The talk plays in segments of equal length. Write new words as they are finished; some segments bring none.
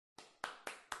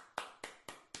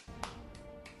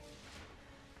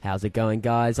How's it going,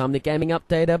 guys? I'm the Gaming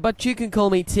Updater, but you can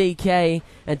call me TK,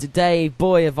 and today,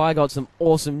 boy, have I got some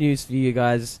awesome news for you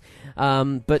guys.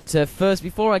 First,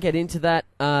 before I get into that,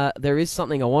 there is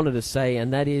something I wanted to say,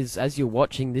 and that is, as you're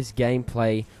watching this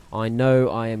gameplay, I know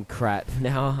I am crap.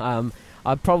 Now,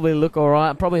 I probably look alright.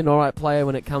 I'm probably an alright player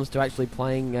when it comes to actually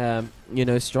playing,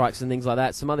 strikes and things like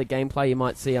that. Some other gameplay you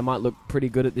might see, I might look pretty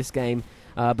good at this game.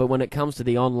 But when it comes to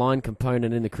the online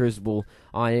component in the Crucible,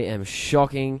 I am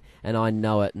shocking, and I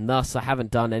know it. And thus, I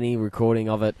haven't done any recording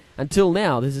of it until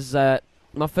now. This is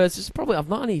my first. This is probably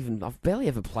I've barely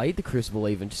ever played the Crucible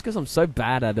even, just because I'm so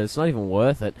bad at it. It's not even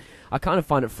worth it. I kind of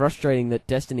find it frustrating that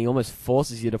Destiny almost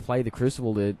forces you to play the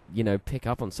Crucible to pick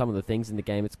up on some of the things in the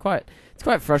game. It's quite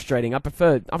frustrating. I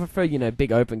prefer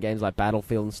big open games like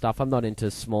Battlefield and stuff. I'm not into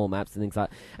small maps and things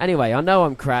like that. Anyway, I know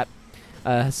I'm crap.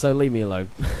 So leave me alone.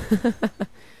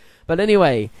 But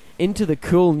anyway, into the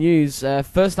cool news.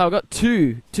 First, I've got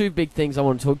two big things I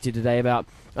want to talk to you today about.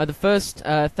 The first,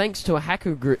 thanks to a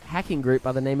hacking group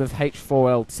by the name of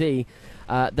H4LT,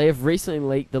 they have recently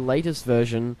leaked the latest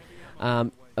version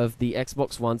of the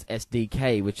Xbox One's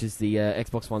SDK, which is the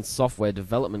Xbox One software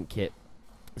development kit.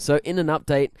 So in an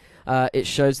update, it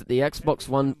shows that the Xbox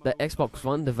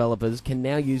One developers can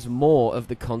now use more of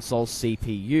the console's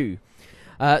CPU.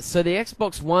 So the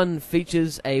Xbox One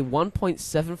features a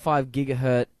 1.75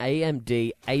 GHz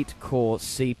AMD 8-core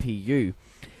CPU,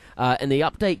 and the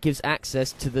update gives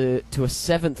access to a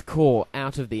 7th core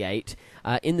out of the 8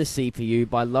 in the CPU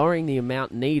by lowering the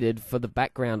amount needed for the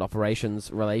background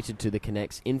operations related to the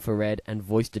Kinect's infrared and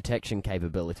voice detection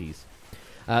capabilities.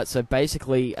 So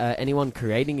basically, anyone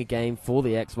creating a game for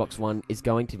the Xbox One is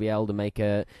going to be able to make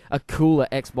a cooler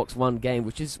Xbox One game,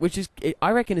 which is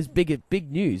I reckon is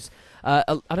big news. I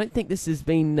don't think this has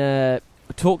been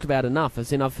talked about enough.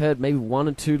 As in, I've heard maybe one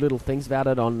or two little things about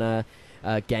it on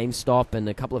GameStop and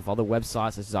a couple of other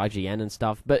websites, such as IGN and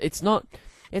stuff. But it's not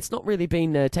really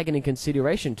been taken in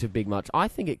consideration too big much. I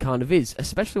think it kind of is,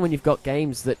 especially when you've got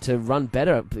games that run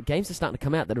better. Games are starting to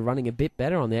come out that are running a bit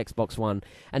better on the Xbox One,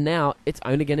 and now it's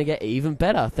only going to get even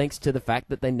better thanks to the fact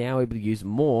that they're now able to use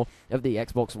more of the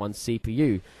Xbox One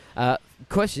CPU.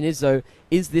 Question is, though,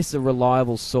 is this a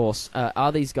reliable source?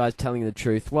 Are these guys telling the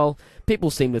truth? Well,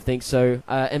 people seem to think so,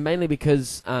 and mainly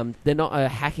because they're not a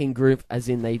hacking group, as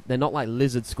in they're not like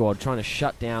Lizard Squad trying to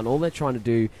shut down. All they're trying to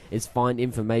do is find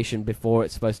information before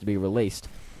it's supposed to be released.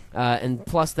 And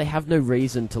plus, they have no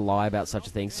reason to lie about such a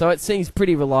thing. So it seems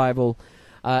pretty reliable.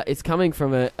 It's coming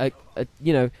from a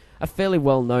fairly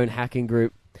well-known hacking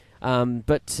group.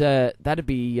 But that'd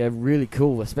be really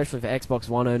cool, especially for Xbox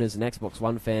One owners and Xbox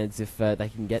One fans, if they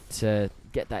can get that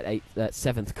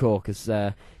 7th core, because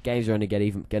games are only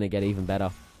going to get even better.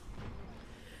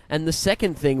 And the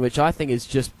second thing, which I think is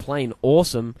just plain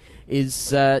awesome,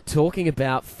 is talking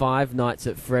about Five Nights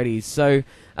at Freddy's. So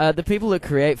the people that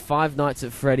create Five Nights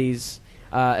at Freddy's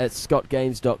at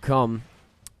scottgames.com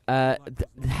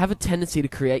have a tendency to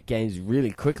create games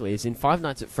really quickly, as in Five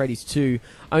Nights at Freddy's 2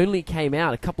 only came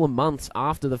out a couple of months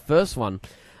after the first one,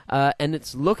 and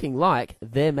it's looking like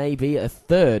there may be a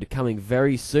third coming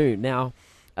very soon. Now,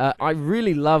 I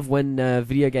really love when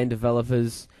video game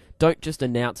developers don't just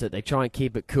announce it, they try and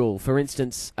keep it cool. For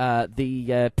instance,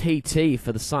 the PT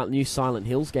for the new Silent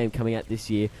Hills game coming out this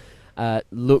year, I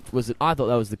thought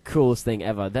that was the coolest thing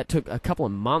ever. That took a couple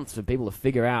of months for people to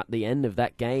figure out the end of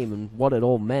that game and what it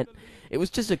all meant. It was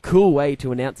just a cool way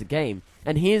to announce a game.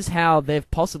 And here's how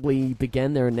they've possibly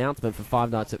began their announcement for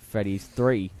Five Nights at Freddy's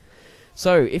 3.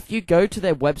 So, if you go to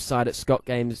their website at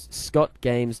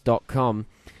scottgames.com,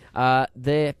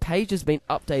 their page has been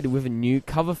updated with a new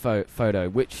cover photo,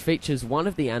 which features one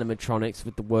of the animatronics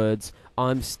with the words,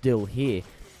 "I'm still here."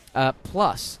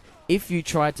 Plus, if you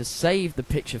try to save the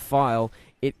picture file,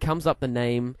 it comes up the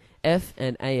name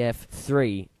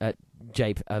FNAF3 of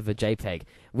a JPEG,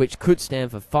 which could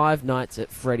stand for Five Nights at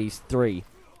Freddy's 3.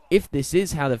 If this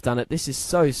is how they've done it, this is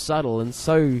so subtle and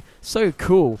so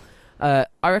cool. I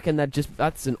reckon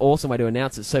that's an awesome way to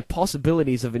announce it. So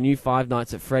possibilities of a new Five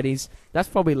Nights at Freddy's, that's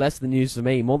probably less the news for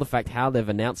me. More the fact how they've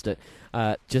announced it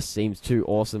just seems too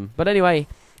awesome. But anyway,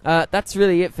 that's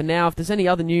really it for now. If there's any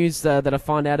other news that I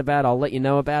find out about, I'll let you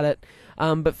know about it.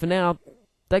 But for now,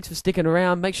 thanks for sticking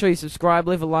around. Make sure you subscribe,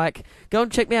 leave a like. Go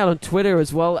and check me out on Twitter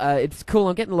as well. It's cool.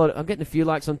 I'm getting a few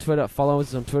likes on Twitter,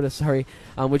 followers on Twitter, sorry,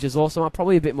 which is awesome. I'm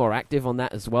probably a bit more active on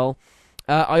that as well.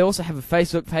 I also have a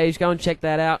Facebook page. Go and check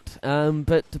that out.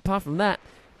 But apart from that,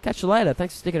 catch you later.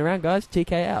 Thanks for sticking around, guys.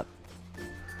 TK out.